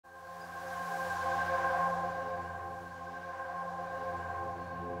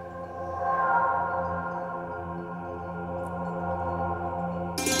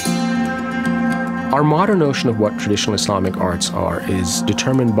Our modern notion of what traditional Islamic arts are is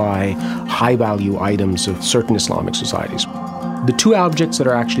determined by high-value items of certain Islamic societies. The two objects that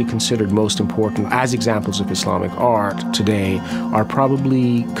are actually considered most important as examples of Islamic art today are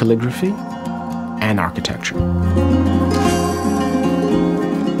probably calligraphy and architecture.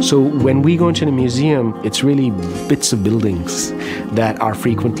 So when we go into a museum, it's really bits of buildings that are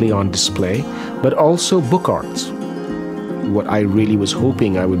frequently on display, but also book arts. What I really was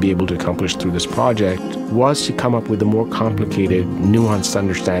hoping I would be able to accomplish through this project was to come up with a more complicated, nuanced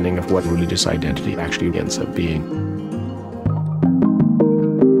understanding of what religious identity actually ends up being.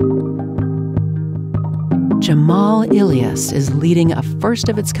 Jamal Elias is leading a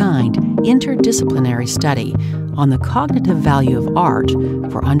first-of-its-kind interdisciplinary study on the cognitive value of art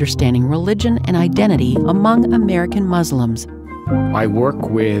for understanding religion and identity among American Muslims. I work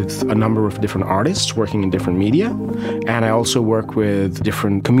with a number of different artists working in different media, and I also work with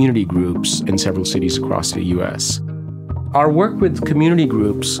different community groups in several cities across the U.S. Our work with community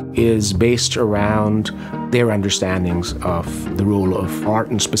groups is based around their understandings of the role of art,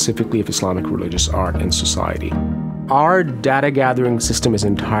 and specifically of Islamic religious art in society. Our data gathering system is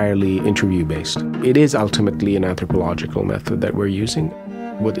entirely interview-based. It is ultimately an anthropological method that we're using.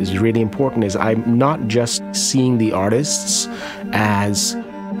 What is really important is I'm not just seeing the artists as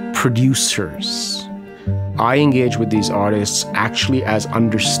producers. I engage with these artists actually as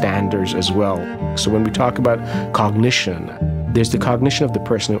understanders as well. So when we talk about cognition, there's the cognition of the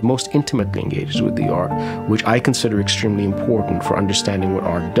person who most intimately engages with the art, which I consider extremely important for understanding what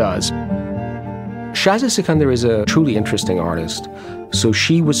art does. Shazia Sikandar is a truly interesting artist. So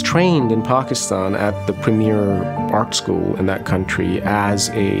she was trained in Pakistan at the premier art school in that country as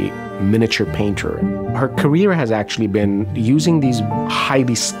a miniature painter. Her career has actually been using these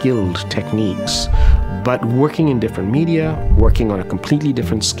highly skilled techniques, but working in different media, working on a completely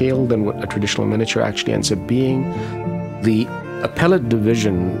different scale than what a traditional miniature actually ends up being. The appellate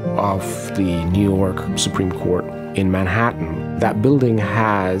division of the New York Supreme Court in Manhattan, that building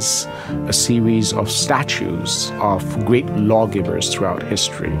has a series of statues of great lawgivers throughout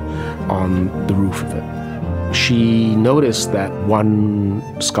history on the roof of it. She noticed that one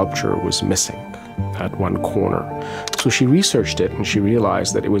sculpture was missing at one corner. So she researched it and she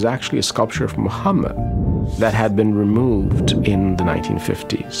realized that it was actually a sculpture of Muhammad that had been removed in the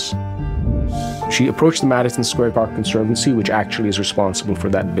 1950s. She approached the Madison Square Park Conservancy, which actually is responsible for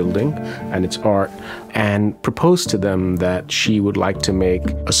that building and its art, and proposed to them that she would like to make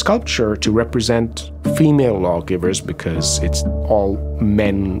a sculpture to represent female lawgivers because it's all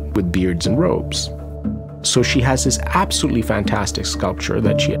men with beards and robes. So she has this absolutely fantastic sculpture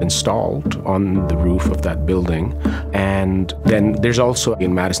that she installed on the roof of that building. And then there's also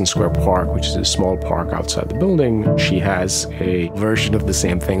in Madison Square Park, which is a small park outside the building, she has a version of the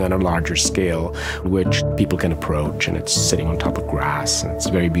same thing on a larger scale, which people can approach, and it's sitting on top of grass, and it's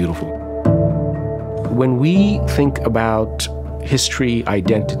very beautiful. When we think about history,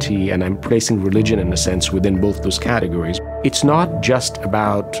 identity, and I'm placing religion in a sense within both those categories, it's not just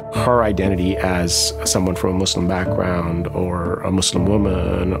about her identity as someone from a Muslim background or a Muslim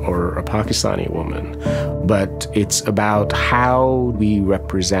woman or a Pakistani woman, but it's about how we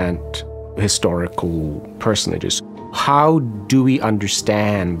represent historical personages. How do we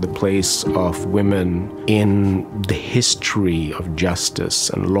understand the place of women in the history of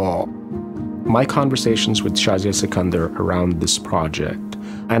justice and law? My conversations with Shazia Sikandar around this project,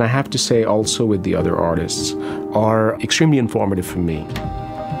 and I have to say also with the other artists, are extremely informative for me.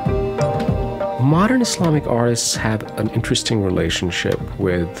 Modern Islamic artists have an interesting relationship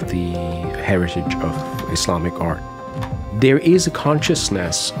with the heritage of Islamic art. There is a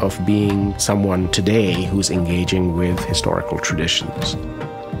consciousness of being someone today who's engaging with historical traditions.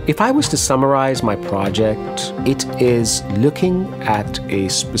 If I was to summarize my project, it is looking at a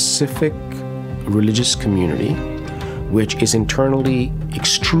specific religious community which is internally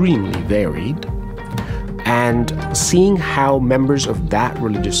extremely varied, and seeing how members of that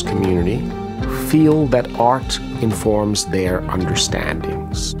religious community feel that art informs their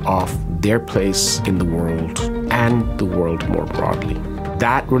understandings of their place in the world and the world more broadly.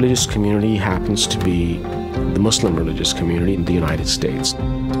 That religious community happens to be the Muslim religious community in the United States.